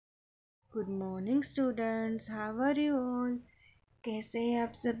Good morning students, how are you all. कैसे हैं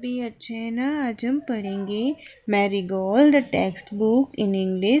आप सभी? अच्छे हैं ना। आज हम पढ़ेंगे marigold the text book in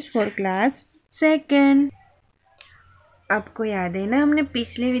English for class second. आपको याद है ना, हमने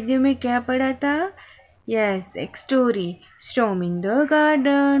पिछले वीडियो में क्या पढ़ा था? यस, एक story, storming the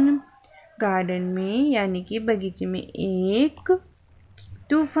garden. Garden में यानी कि बगीचे में एक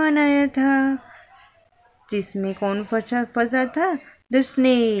तूफान आया था, जिसमें कौन फंसा था? The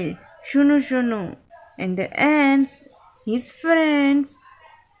snail, शुनु शुनु, and the ends, his friends.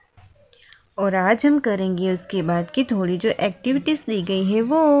 और आज हम करेंगे उसके बाद की थोड़ी जो एक्टिविटीज दी गई है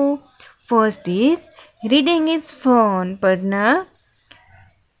वो। First is reading is fun, पढ़ना।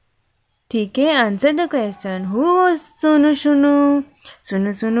 ठीक है, answer the question, who was सुनु शुनु?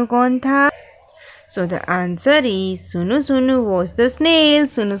 सुनु शुनु कौन था? सो द आंसर इज सुनु शुनु वाज द स्नेल।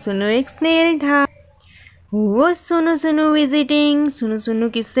 सुनु शुनु एक स्नेल था। Who was सुनु सुनु visiting? सुनु सुनु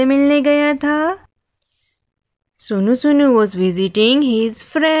किससे मिलने गया था? सुनु सुनु was visiting his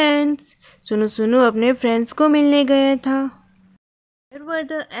friends. सुनु सुनु अपने फ्रेंड्स को मिलने गया था। Where were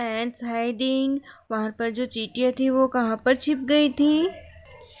the ants hiding? वहाँ पर जो चींटियाँ थी वो कहाँ पर छिप गई थी?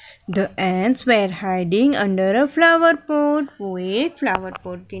 The ants were hiding under a flower pot. वो एक फ्लावर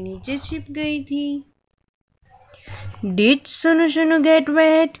पॉट के नीचे छिप गई थी। Did सुनु सुनु get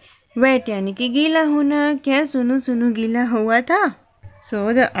wet? वेट यानी कि गीला होना। क्या सुनु सुनु गीला हुआ था?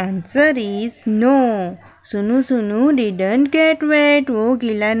 So the answer is no, सुनु सुनु डिडंट गेट वेट, वो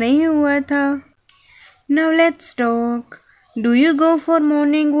गीला नहीं हुआ था। Now let's talk. Do you go for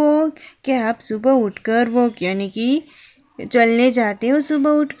morning walk? क्या आप सुबह उठकर वॉक यानी कि चलने जाते हो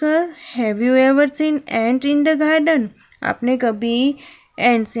सुबह उठकर? Have you ever seen ant in the garden? आपने कभी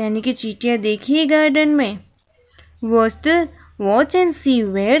एंट्स यानी कि चींटियाँ देखी है गार्डन में? Watch and see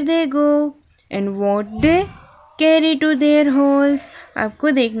where they go and what they carry to their holes.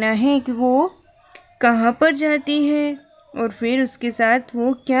 आपको देखना है कि वो कहाँ पर जाती है और फिर उसके साथ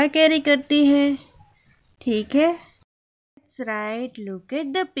वो क्या कैरी करती है। ठीक है, Let's write. Look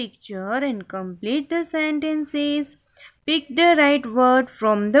at the picture and complete the sentences. Pick the right word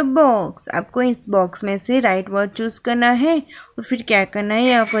from the box. आपको इस बॉक्स में से राइट वर्ड चूज करना है और फिर क्या करना है,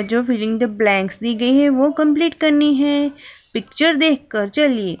 यहाँ पर जो फिलिंग द ब्लैंक्स दी गई है वो कंप्लीट करनी है। पिक्चर देखकर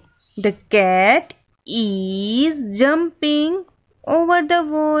चलिए। The cat is jumping over the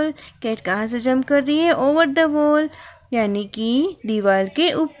wall. Cat कहाँ से जंप कर रही है? ओवर द वॉल यानी कि दीवार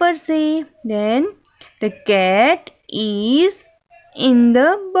के ऊपर से। Then the cat is in the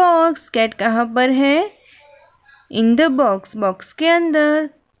box. Cat कहाँ पर है? इन द बॉक्स, बॉक्स के अंदर।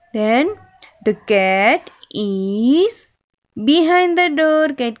 Then the cat is behind the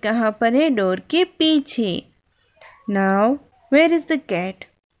door. Cat कहाँ पर है? डोर के पीछे। Now, where is the cat?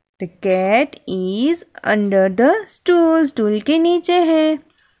 The cat is under the stool. Stool के नीचे है।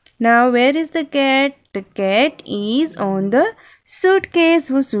 Now, where is the cat? The cat is on the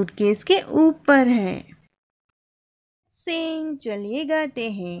suitcase. वो suitcase के ऊपर है। Sing, चलिए गाते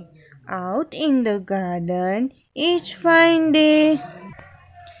हैं। Out in the garden each fine day.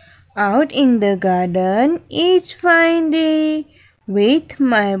 Out in the garden each fine day. With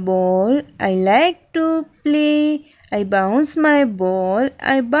my ball I like to play. I bounce my ball,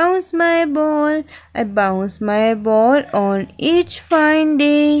 I bounce my ball, I bounce my ball on each fine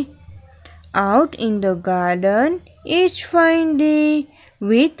day. Out in the garden each fine day.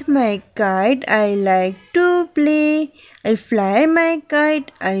 With my kite I like to play. I fly my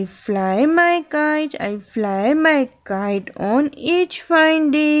kite, I fly my kite, I fly my kite on each fine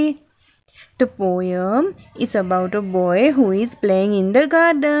day. The poem is about a boy who is playing in the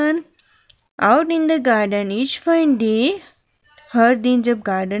garden. Out in the garden each fine day. हर दिन जब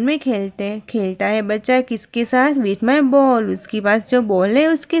garden में खेलता है बच्चा किसके साथ? With my ball, उसके पास जो बॉल है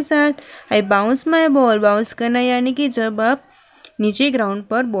उसके साथ। आई बाउंस माई बॉल, बाउंस करना यानी कि जब आप नीचे ग्राउंड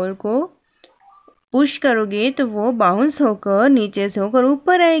पर बॉल को पुश करोगे तो वो बाउंस होकर नीचे से होकर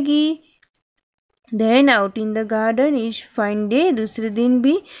ऊपर आएगी। Then out in the garden each fine day, दूसरे दिन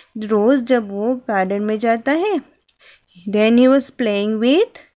भी रोज जब वो गार्डन में जाता है। Then he was playing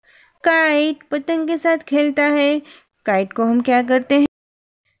with kite, पतंग के साथ खेलता है। काइट को हम क्या करते हैं?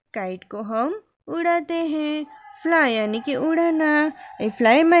 काइट को हम उड़ाते हैं। फ्लाई यानी कि उड़ाना। आई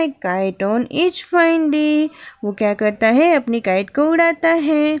fly my kite on each fine day. वो क्या करता है? अपनी काइट को उड़ाता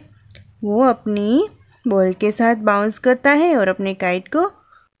है। वो अपनी बॉल के साथ बाउंस करता है और अपने काइट को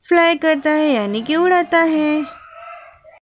फ्लाई करता है यानी कि उड़ाता है।